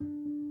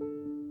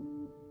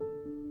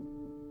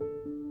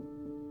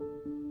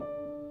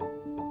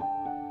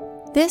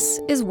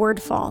This is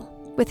Wordfall,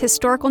 with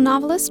historical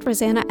novelist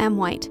Rosanna M.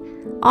 White,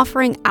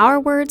 offering our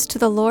words to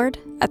the Lord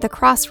at the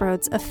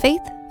crossroads of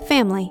faith,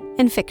 family,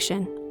 and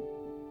fiction.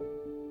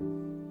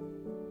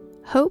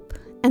 Hope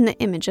and the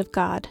Image of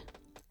God.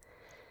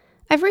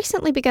 I've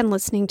recently begun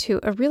listening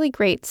to a really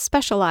great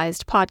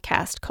specialized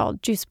podcast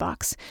called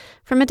Juicebox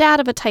from a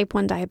dad of a type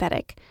 1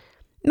 diabetic.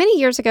 Many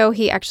years ago,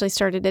 he actually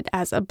started it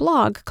as a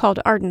blog called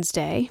Arden's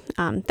Day.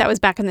 That was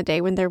back in the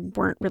day when there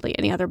weren't really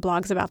any other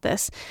blogs about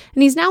this.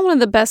 And he's now one of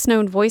the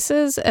best-known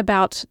voices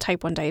about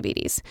type 1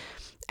 diabetes.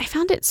 I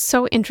found it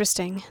so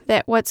interesting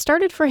that what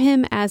started for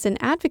him as an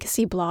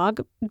advocacy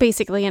blog,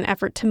 basically an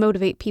effort to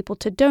motivate people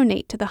to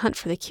donate to the hunt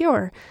for the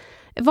cure,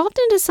 evolved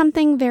into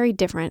something very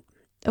different,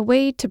 a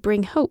way to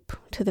bring hope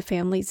to the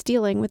families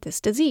dealing with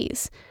this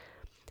disease.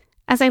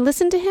 As I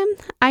listened to him,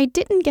 I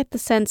didn't get the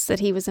sense that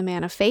he was a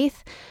man of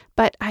faith,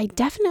 but I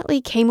definitely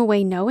came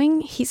away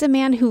knowing he's a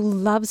man who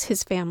loves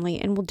his family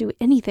and will do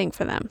anything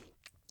for them.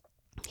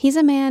 He's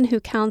a man who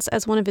counts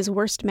as one of his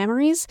worst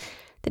memories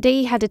the day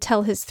he had to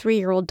tell his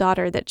 3-year-old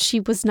daughter that she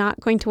was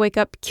not going to wake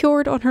up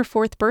cured on her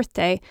 4th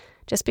birthday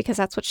just because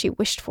that's what she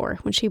wished for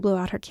when she blew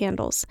out her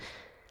candles.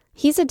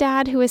 He's a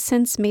dad who has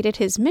since made it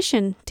his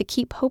mission to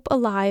keep hope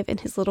alive in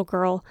his little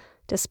girl,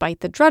 despite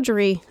the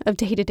drudgery of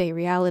day-to-day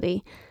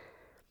reality.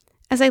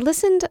 As I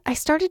listened, I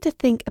started to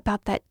think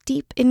about that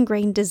deep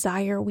ingrained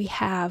desire we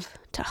have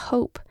to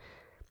hope.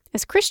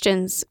 As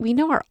Christians, we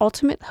know our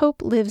ultimate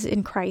hope lives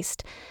in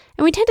Christ,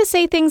 and we tend to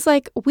say things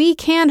like, "We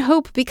can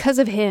hope because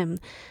of him,"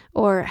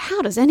 or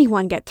 "How does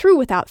anyone get through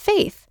without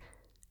faith?"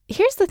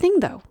 Here's the thing,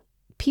 though.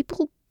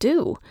 People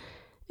do.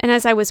 And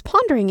as I was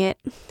pondering it,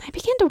 I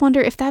began to wonder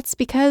if that's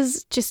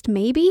because, just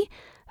maybe,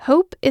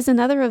 hope is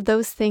another of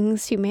those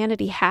things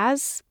humanity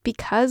has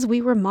because we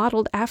were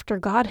modeled after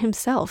God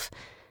himself.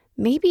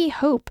 Maybe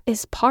hope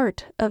is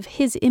part of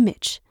his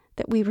image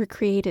that we were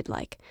created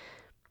like.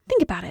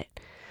 Think about it.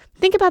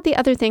 Think about the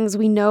other things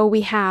we know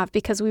we have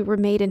because we were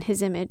made in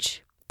his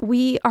image.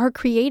 We are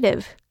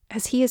creative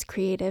as he is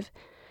creative.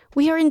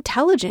 We are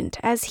intelligent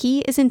as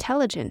he is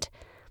intelligent.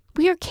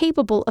 We are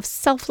capable of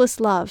selfless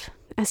love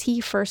as he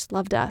first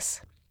loved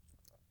us.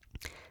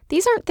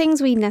 These aren't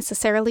things we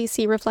necessarily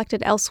see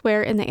reflected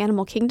elsewhere in the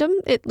animal kingdom,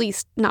 at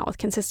least not with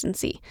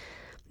consistency.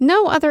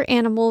 No other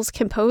animals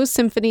compose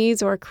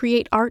symphonies or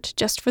create art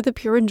just for the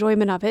pure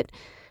enjoyment of it.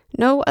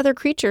 No other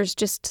creatures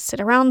just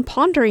sit around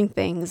pondering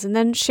things and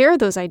then share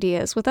those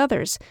ideas with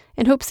others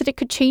in hopes that it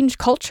could change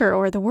culture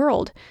or the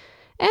world.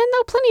 And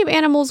though plenty of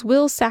animals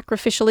will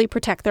sacrificially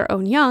protect their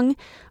own young,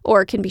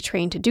 or can be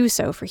trained to do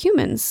so for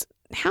humans,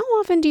 how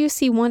often do you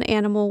see one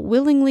animal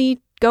willingly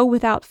go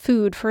without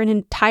food for an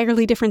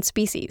entirely different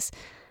species?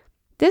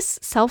 This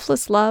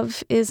selfless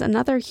love is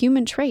another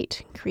human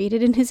trait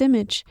created in his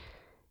image.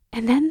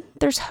 And then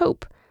there's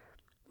hope.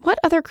 What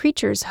other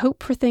creatures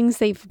hope for things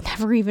they've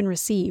never even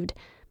received,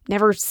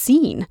 never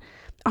seen,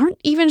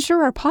 aren't even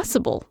sure are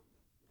possible?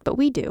 But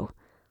we do.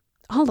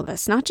 All of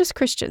us, not just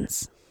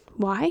Christians.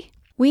 Why?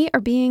 We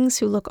are beings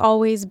who look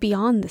always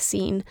beyond the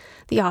seen,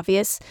 the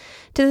obvious,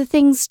 to the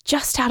things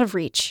just out of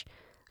reach.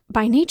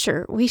 By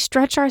nature, we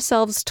stretch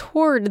ourselves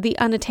toward the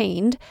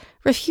unattained,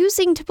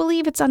 refusing to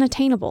believe it's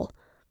unattainable.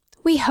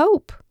 We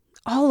hope,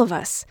 all of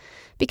us,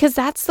 because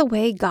that's the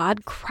way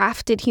God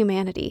crafted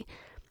humanity,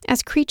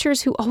 as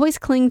creatures who always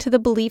cling to the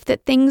belief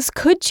that things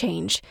could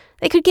change,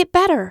 they could get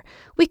better,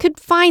 we could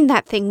find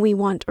that thing we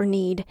want or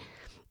need,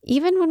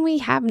 even when we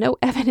have no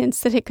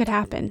evidence that it could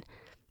happen,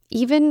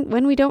 even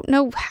when we don't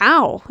know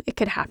how it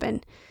could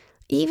happen,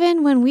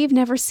 even when we've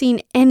never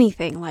seen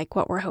anything like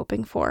what we're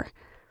hoping for.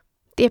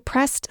 The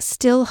oppressed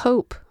still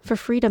hope for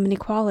freedom and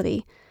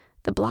equality.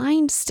 The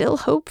blind still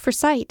hope for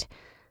sight.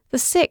 The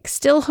sick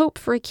still hope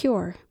for a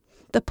cure.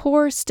 The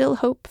poor still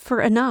hope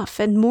for enough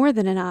and more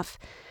than enough.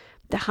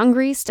 The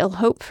hungry still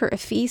hope for a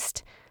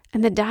feast,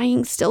 and the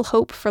dying still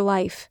hope for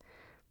life.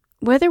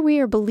 Whether we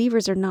are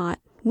believers or not,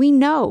 we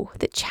know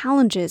that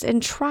challenges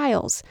and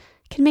trials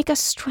can make us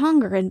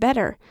stronger and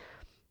better.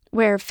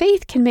 Where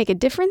faith can make a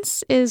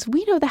difference is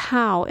we know the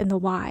how and the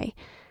why.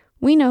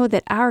 We know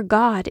that our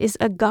God is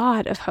a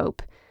God of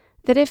hope,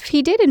 that if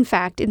he did in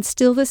fact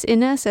instill this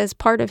in us as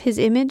part of his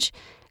image,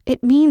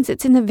 it means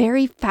it's in the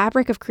very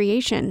fabric of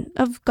creation,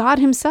 of God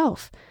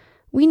himself.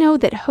 We know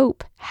that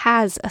hope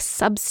has a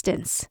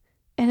substance,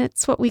 and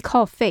it's what we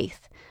call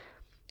faith.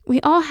 We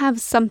all have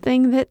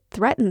something that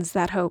threatens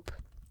that hope.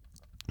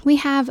 We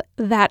have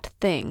that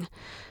thing.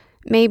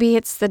 Maybe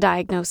it's the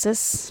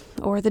diagnosis,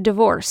 or the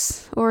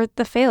divorce, or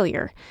the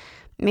failure.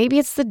 Maybe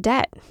it's the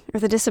debt, or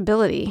the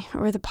disability,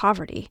 or the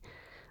poverty.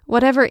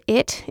 Whatever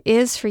it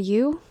is for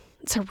you,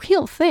 it's a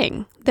real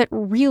thing that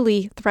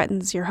really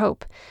threatens your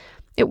hope.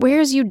 It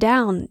wears you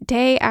down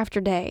day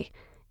after day.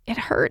 It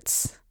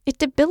hurts. It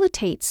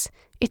debilitates.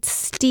 It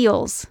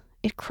steals.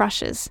 It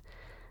crushes.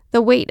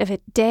 The weight of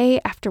it day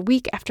after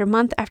week after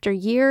month after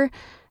year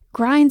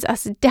grinds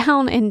us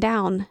down and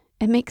down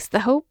and makes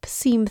the hope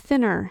seem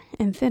thinner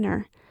and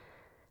thinner.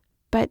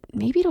 But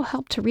maybe it'll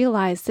help to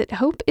realize that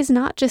hope is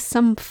not just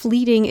some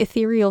fleeting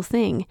ethereal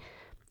thing.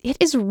 It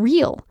is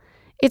real.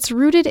 It's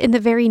rooted in the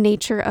very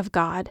nature of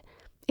God.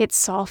 It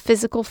saw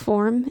physical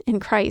form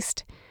in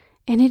Christ,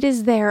 and it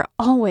is there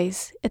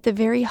always at the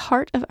very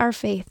heart of our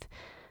faith,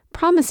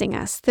 promising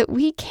us that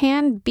we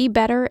can be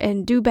better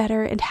and do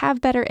better and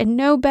have better and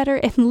know better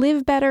and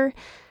live better,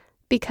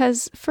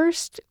 because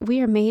first,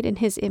 we are made in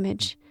His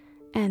image,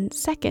 and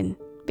second,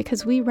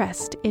 because we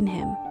rest in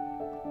Him.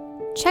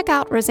 Check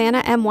out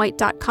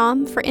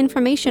RosannaMWhite.com for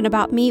information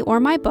about me or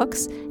my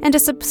books and to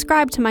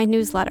subscribe to my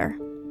newsletter.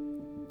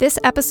 This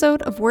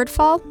episode of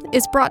Wordfall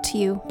is brought to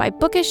you by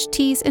Bookish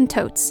Tees and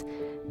Totes,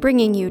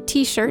 bringing you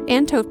t-shirt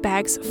and tote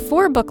bags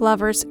for book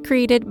lovers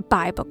created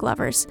by book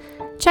lovers.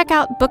 Check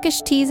out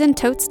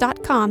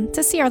bookishteesandtotes.com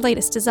to see our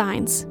latest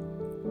designs.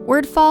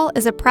 Wordfall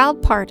is a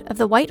proud part of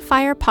the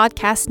Whitefire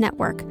Podcast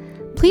Network.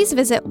 Please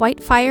visit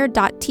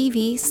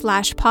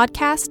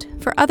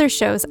whitefire.tv/podcast for other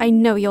shows I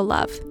know you'll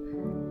love.